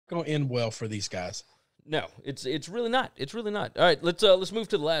going to end well for these guys. No, it's really not. It's really not. All right, let's move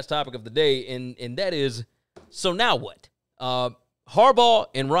to the last topic of the day, and that is, so now what? Harbaugh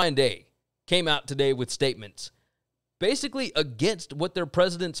and Ryan Day came out today with statements basically against what their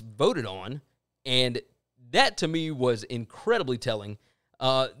presidents voted on, and that to me was incredibly telling.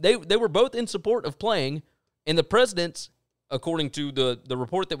 They were both in support of playing, and the presidents, according to the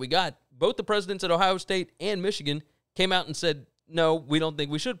report that we got, both the presidents at Ohio State and Michigan came out and said, no, we don't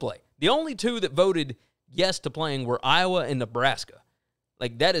think we should play. The only two that voted yes to playing were Iowa and Nebraska.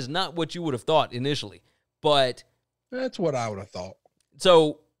 Like, that is not what you would have thought initially. But that's what I would have thought.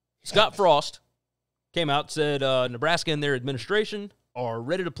 So Scott Frost came out and said Nebraska and their administration are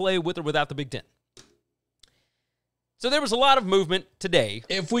ready to play with or without the Big Ten. So there was a lot of movement today.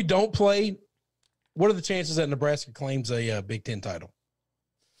 If we don't play, what are the chances that Nebraska claims a Big Ten title?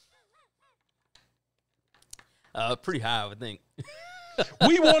 Pretty high, I would think.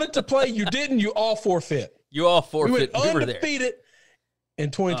 We wanted to play. You didn't. You all forfeit. You all forfeit. We were undefeated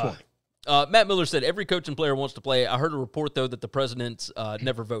in 2020. Matt Miller said every coach and player wants to play. I heard a report, though, that the presidents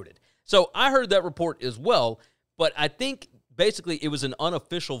never voted. So I heard that report as well, but I think basically it was an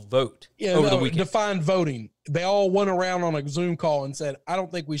unofficial vote over the weekend. Define voting. They all went around on a Zoom call and said, I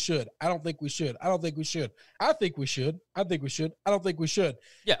don't think we should. I don't think we should. I don't think we should. I think we should. I think we should. I don't think we should.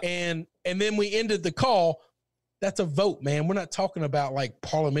 Yeah. And then we ended the call. That's a vote, man. We're not talking about like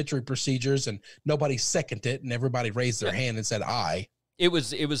parliamentary procedures and nobody seconded it and everybody raised their hand and said aye. It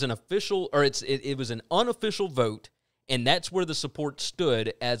was an official, or it was an unofficial vote, and that's where the support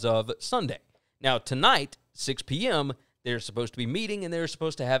stood as of Sunday. Now tonight, 6 p.m., they're supposed to be meeting and they're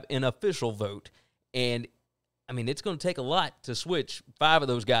supposed to have an official vote. And I mean, it's going to take a lot to switch 5 of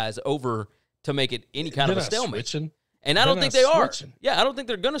those guys over to make it any kind of a stalemate. Switching. And I don't think they are. Yeah, I don't think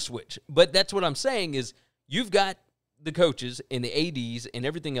they're going to switch. But that's what I'm saying is, you've got the coaches and the ADs and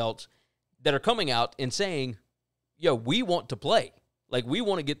everything else that are coming out and saying, yo, we want to play. Like, we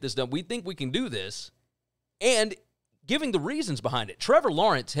want to get this done. We think we can do this. And giving the reasons behind it. Trevor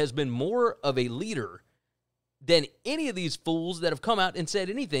Lawrence has been more of a leader than any of these fools that have come out and said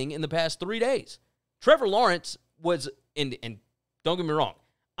anything in the past 3 days. Trevor Lawrence was, and don't get me wrong,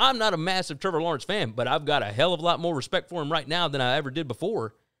 I'm not a massive Trevor Lawrence fan, but I've got a hell of a lot more respect for him right now than I ever did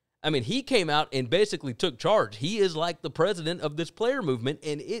before. I mean, he came out and basically took charge. He is like the president of this player movement,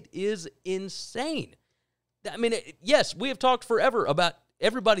 and it is insane. I mean, yes, we have talked forever about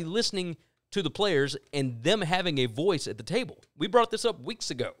everybody listening to the players and them having a voice at the table. We brought this up weeks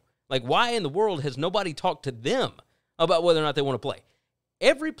ago. Like, why in the world has nobody talked to them about whether or not they want to play?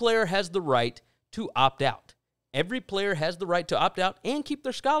 Every player has the right to opt out. Every player has the right to opt out and keep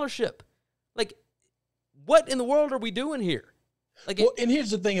their scholarship. Like, what in the world are we doing here? And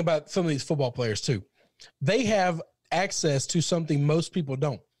here's the thing about some of these football players, too. They have access to something most people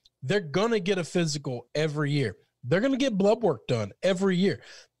don't. They're going to get a physical every year. They're going to get blood work done every year.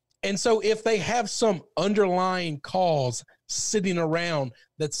 And so if they have some underlying cause sitting around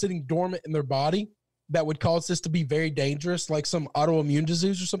that's sitting dormant in their body that would cause this to be very dangerous, like some autoimmune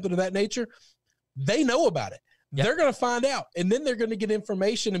disease or something of that nature, they know about it. Yep. They're going to find out, and then they're going to get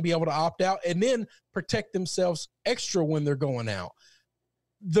information and be able to opt out and then protect themselves extra when they're going out.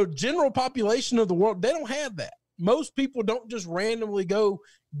 The general population of the world, they don't have that. Most people don't just randomly go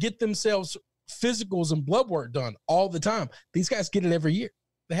get themselves physicals and blood work done all the time. These guys get it every year.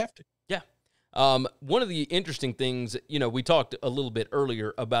 They have to. Yeah. One of the interesting things, we talked a little bit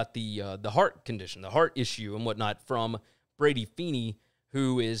earlier about the heart condition, the heart issue and whatnot from Brady Feeney,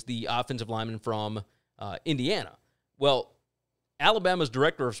 who is the offensive lineman from Indiana. Well, Alabama's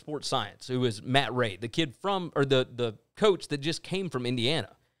director of sports science, who is Matt Ray, the kid from, or the coach that just came from Indiana,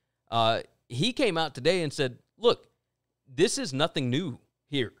 he came out today and said, look, this is nothing new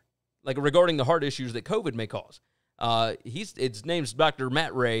here, like regarding the heart issues that COVID may cause. His name's Dr.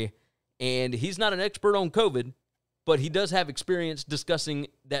 Matt Ray, and he's not an expert on COVID, but he does have experience discussing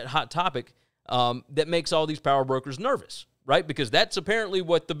that hot topic that makes all these power brokers nervous, right? Because that's apparently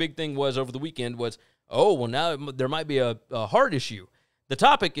what the big thing was over the weekend was, oh, well, now there might be a heart issue. The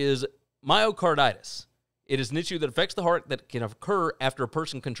topic is myocarditis. It is an issue that affects the heart that can occur after a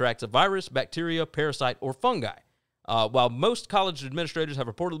person contracts a virus, bacteria, parasite, or fungi. While most college administrators have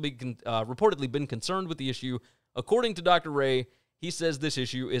reportedly been concerned with the issue, according to Dr. Ray, he says this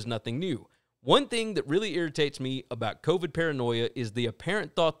issue is nothing new. One thing that really irritates me about COVID paranoia is the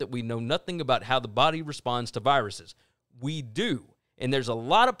apparent thought that we know nothing about how the body responds to viruses. We do, and there's a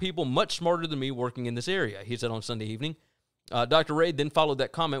lot of people much smarter than me working in this area, he said on Sunday evening. Dr. Ray then followed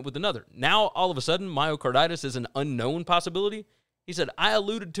that comment with another. Now, all of a sudden, myocarditis is an unknown possibility. He said, I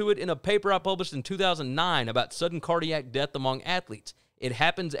alluded to it in a paper I published in 2009 about sudden cardiac death among athletes. It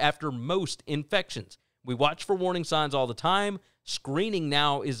happens after most infections. We watch for warning signs all the time. Screening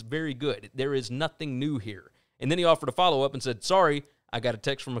now is very good. There is nothing new here. And then he offered a follow-up and said, sorry, I got a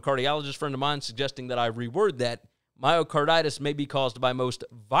text from a cardiologist friend of mine suggesting that I reword that. Myocarditis may be caused by most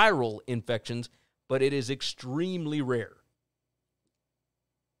viral infections, but it is extremely rare.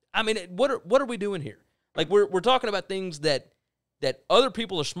 I mean, what are we doing here? Like, we're talking about things that other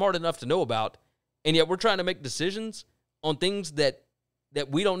people are smart enough to know about, and yet we're trying to make decisions on things that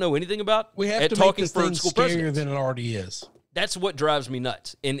we don't know anything about. We have to make this thing scarier than it already is. That's what drives me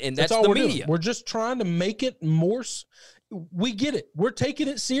nuts, and that's all the we're media. Doing. We're just trying to make it more. We get it. We're taking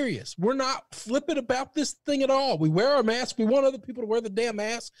it serious. We're not flippant about this thing at all. We wear our masks. We want other people to wear the damn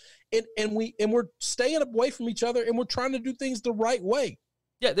mask, and we're staying away from each other, and we're trying to do things the right way.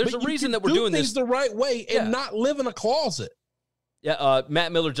 Yeah, there's a reason that we're doing this the right way and not live in a closet. Yeah,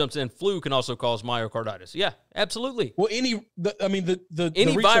 Matt Miller jumps in. Flu can also cause myocarditis. Yeah, absolutely. Well, the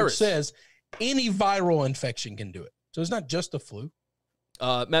research virus says any viral infection can do it. So it's not just the flu.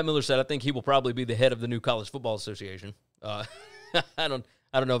 Matt Miller said, I think he will probably be the head of the new College Football Association. I don't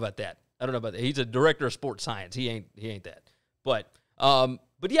know about that. He's a director of sports science. He ain't that. But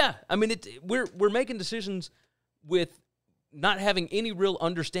yeah, I mean, we're making decisions with not having any real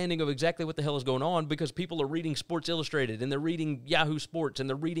understanding of exactly what the hell is going on because people are reading Sports Illustrated and they're reading Yahoo Sports and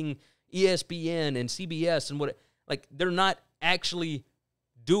they're reading ESPN and CBS and they're not actually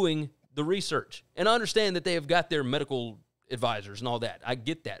doing the research. And I understand that they have got their medical advisors and all that. I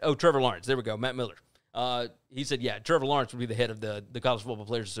get that. Oh, Trevor Lawrence. There we go. Matt Miller. He said, yeah, Trevor Lawrence would be the head of the College Football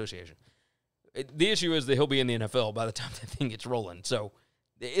Players Association. The issue is that he'll be in the NFL by the time that thing gets rolling. So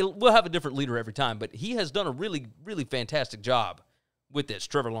we'll have a different leader every time, but he has done a really, really fantastic job with this.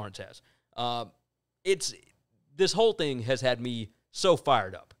 Trevor Lawrence has. This whole thing has had me so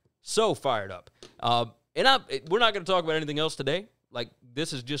fired up. And we're not going to talk about anything else today. Like,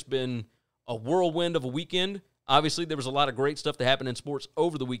 this has just been a whirlwind of a weekend. Obviously, there was a lot of great stuff that happened in sports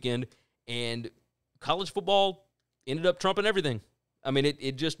over the weekend, and college football ended up trumping everything. I mean,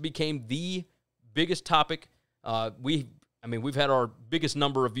 it just became the biggest topic. We've had our biggest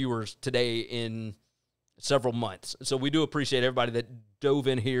number of viewers today in several months. So we do appreciate everybody that dove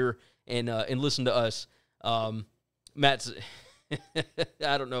in here and listened to us. Matt's,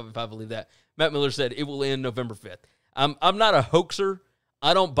 I don't know if I believe that. Matt Miller said it will end November 5th. I'm not a hoaxer.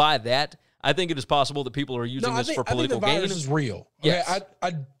 I don't buy that. I think it is possible that people are using this for political gain. I think the virus is real. Yes. Okay?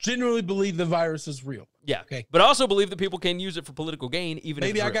 I genuinely believe the virus is real. Yeah. Okay. But I also believe that people can use it for political gain, even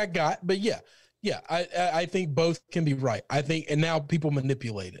maybe if I got, but yeah. Yeah, I think both can be right. I think, and now people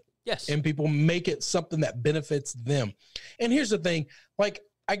manipulate it. Yes. And people make it something that benefits them. And here's the thing, like,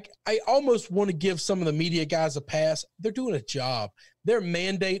 I almost want to give some of the media guys a pass. They're doing a job. Their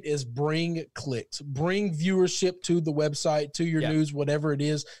mandate is bring clicks, bring viewership to the website, to your news, whatever it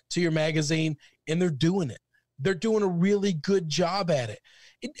is, to your magazine, and they're doing it. They're doing a really good job at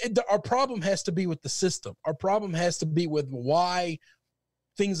it. Our problem has to be with the system. Our problem has to be with why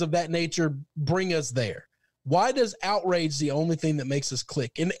things of that nature bring us there. Why does outrage the only thing that makes us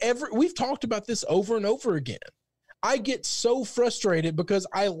click? And we've talked about this over and over again. I get so frustrated because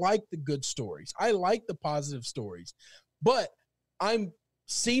I like the good stories. I like the positive stories, but I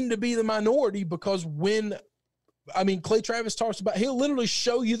seem to be the minority because Clay Travis talks about, he'll literally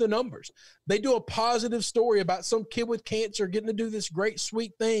show you the numbers. They do a positive story about some kid with cancer getting to do this great,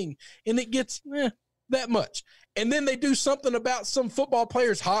 sweet thing, and it gets that much. And then they do something about some football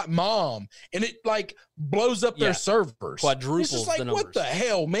player's hot mom, and it like blows up their servers. Quadruples it's just like, the numbers. What the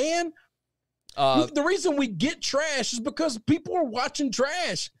hell, man? The reason we get trash is because people are watching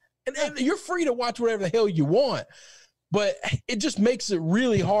trash. And you're free to watch whatever the hell you want. But it just makes it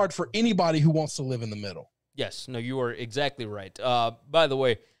really hard for anybody who wants to live in the middle. Yes. No, you are exactly right. By the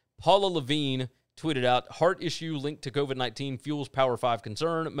way, Paula Levine tweeted out, heart issue linked to COVID-19 fuels Power 5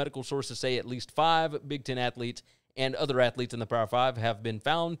 concern. Medical sources say at least 5 Big Ten athletes and other athletes in the Power 5 have been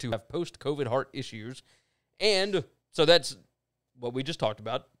found to have post-COVID heart issues. And so that's what we just talked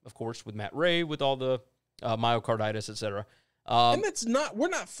about, of course, with Matt Ray, with all the myocarditis, et cetera. And we're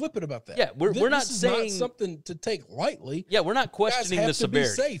not flippant about that. Yeah, we're not saying not something to take lightly. Yeah, we're not questioning the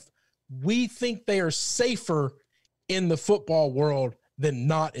severity. To be safe. We think they are safer in the football world than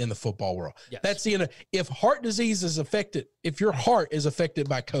not in the football world. Yes. That's if heart disease is affected, if your heart is affected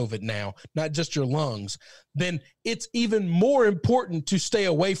by COVID now, not just your lungs, then it's even more important to stay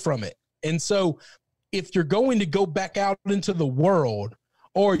away from it. And so if you're going to go back out into the world,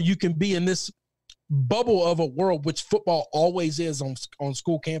 or you can be in this bubble of a world, which football always is on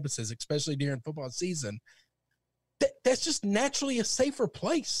school campuses, especially during football season, that's just naturally a safer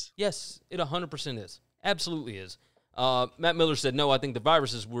place. Yes, it 100% is. Absolutely is. Matt Miller said, no, I think the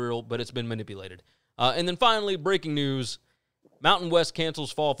virus is real, but it's been manipulated. And then finally, breaking news. Mountain West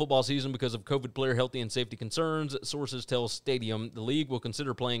cancels fall football season because of COVID player health and safety concerns. Sources tell Stadium the league will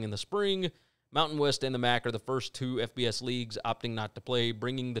consider playing in the spring. Mountain West and the MAC are the first 2 FBS leagues opting not to play,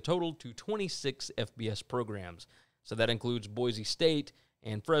 bringing the total to 26 FBS programs. So that includes Boise State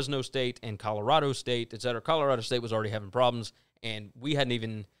and Fresno State and Colorado State, et cetera. Colorado State was already having problems, and we hadn't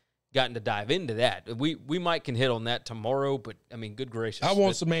even gotten to dive into that. We might can hit on that tomorrow, but, I mean, good gracious. I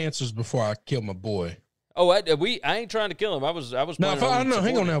want some answers before I kill my boy. Oh, I ain't trying to kill him. I was. Now, if I don't know,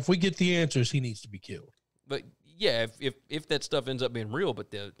 hang on now. If we get the answers, he needs to be killed. But yeah, if that stuff ends up being real,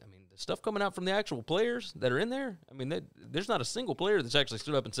 but the stuff coming out from the actual players that are in there, I mean, there's not a single player that's actually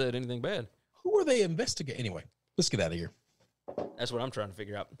stood up and said anything bad. Who are they investigating? Anyway, let's get out of here. That's what I'm trying to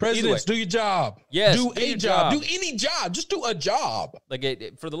figure out. Presidents, do your job. Yes, do a job. Do any job. Just do a job.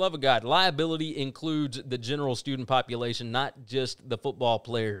 Like, for the love of God, liability includes the general student population, not just the football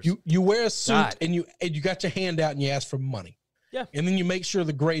players. You wear a suit and you got your hand out and you ask for money. Yeah. And then you make sure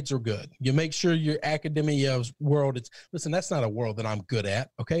the grades are good. You make sure your academia world listen, that's not a world that I'm good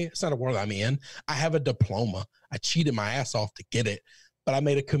at, okay? It's not a world I'm in. I have a diploma. I cheated my ass off to get it. But I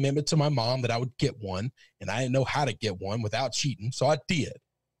made a commitment to my mom that I would get one, and I didn't know how to get one without cheating, so I did.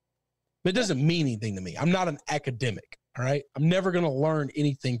 But it doesn't mean anything to me. I'm not an academic, all right? I'm never going to learn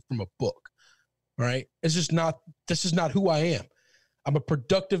anything from a book, all right? That's just not who I am. I'm a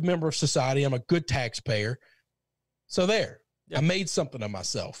productive member of society. I'm a good taxpayer. So there. Yep. I made something of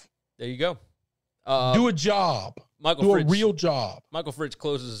myself. There you go. Do a job. Do a real job. Michael Fritz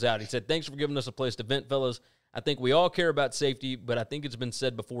closes us out. He said, thanks for giving us a place to vent, fellas. I think we all care about safety, but I think it's been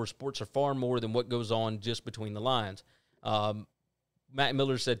said before, sports are far more than what goes on just between the lines. Matt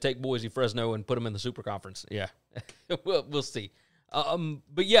Miller said, take Boise, Fresno, and put them in the super conference. Yeah, we'll see.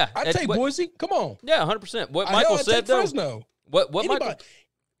 But yeah. I'd take Boise. Come on. Yeah, 100%. What Michael said, though. Fresno. What Michael.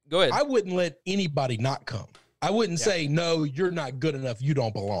 Go ahead. I wouldn't let anybody not come. I wouldn't say, no, you're not good enough. You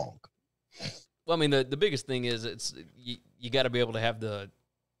don't belong. Well, I mean, the biggest thing is you got to be able to have the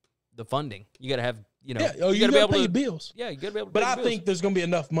funding. You got to have, you know, you got to be able to pay your bills. Yeah, you got to be able to pay your bills. But I think there's going to be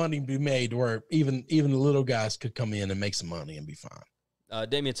enough money to be made where even the little guys could come in and make some money and be fine.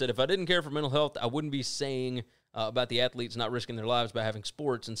 Damien said, if I didn't care for mental health, I wouldn't be saying about the athletes not risking their lives by having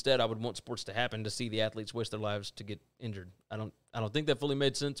sports. Instead, I would want sports to happen to see the athletes waste their lives to get injured. I don't think that fully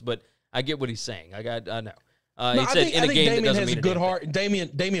made sense, but I get what he's saying. I know. He said in a game that doesn't mean a good heart.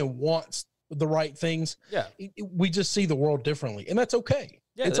 Damien wants the right things. Yeah. We just see the world differently, and that's okay.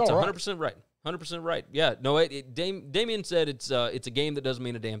 Yeah, it's that's all 100% right. 100% right. Yeah. No, Damien said it's a game that doesn't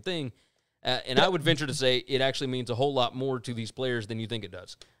mean a damn thing. And I would venture to say it actually means a whole lot more to these players than you think it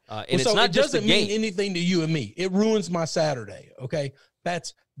does. And it's not just the game. It doesn't mean anything to you and me. It ruins my Saturday, okay?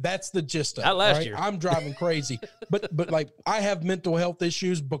 That's the gist of it. Last year. I'm driving crazy. but like I have mental health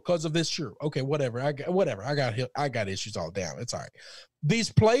issues because of this. Sure. Okay, whatever. I got issues all down. It's all right.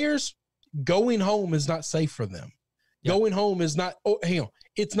 These players, going home is not safe for them. Yeah. Going home is not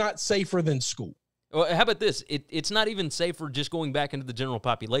it's not safer than school. Well, how about this? It's not even safer just going back into the general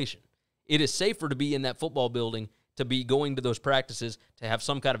population. It is safer to be in that football building, to be going to those practices, to have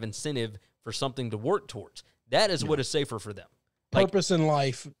some kind of incentive for something to work towards. That is what is safer for them. Purpose in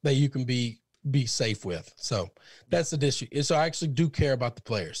life that you can be safe with. So that's the issue. So I actually do care about the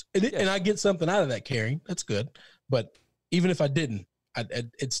players. And I get something out of that caring. That's good. But even if I didn't,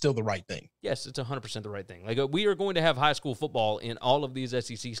 it's still the right thing. Yes, it's 100% the right thing. Like we are going to have high school football in all of these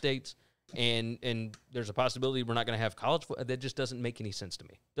SEC states. And there's a possibility we're not going to have college football. That just doesn't make any sense to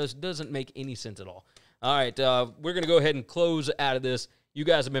me. Doesn't make any sense at all. All right, we're going to go ahead and close out of this. You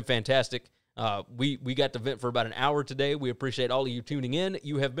guys have been fantastic. We got to vent for about an hour today. We appreciate all of you tuning in.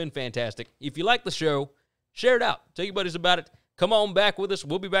 You have been fantastic. If you like the show, share it out. Tell your buddies about it. Come on back with us.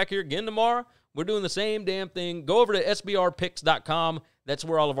 We'll be back here again tomorrow. We're doing the same damn thing. Go over to sbrpicks.com. That's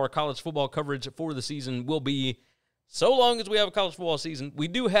where all of our college football coverage for the season will be. So long as we have a college football season. We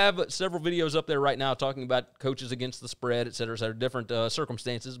do have several videos up there right now talking about coaches against the spread, et cetera, different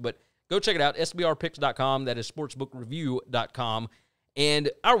circumstances. But go check it out, sbrpicks.com. That is sportsbookreview.com. And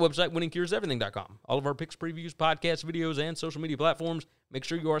our website, winningcureseverything.com. All of our picks, previews, podcasts, videos, and social media platforms. Make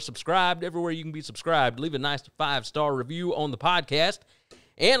sure you are subscribed everywhere you can be subscribed. Leave a nice 5-star review on the podcast.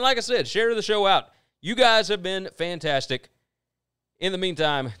 And like I said, share the show out. You guys have been fantastic. In the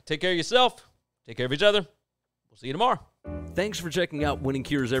meantime, take care of yourself. Take care of each other. We'll see you tomorrow. Thanks for checking out Winning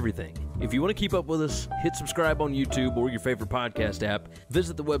Cures Everything. If you want to keep up with us, hit subscribe on YouTube or your favorite podcast app.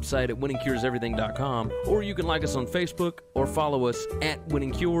 Visit the website at winningcureseverything.com, or you can like us on Facebook or follow us at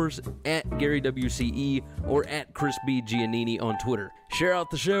Winning Cures, at Gary WCE, or at Chris B. Giannini on Twitter. Share out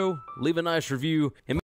the show, leave a nice review, and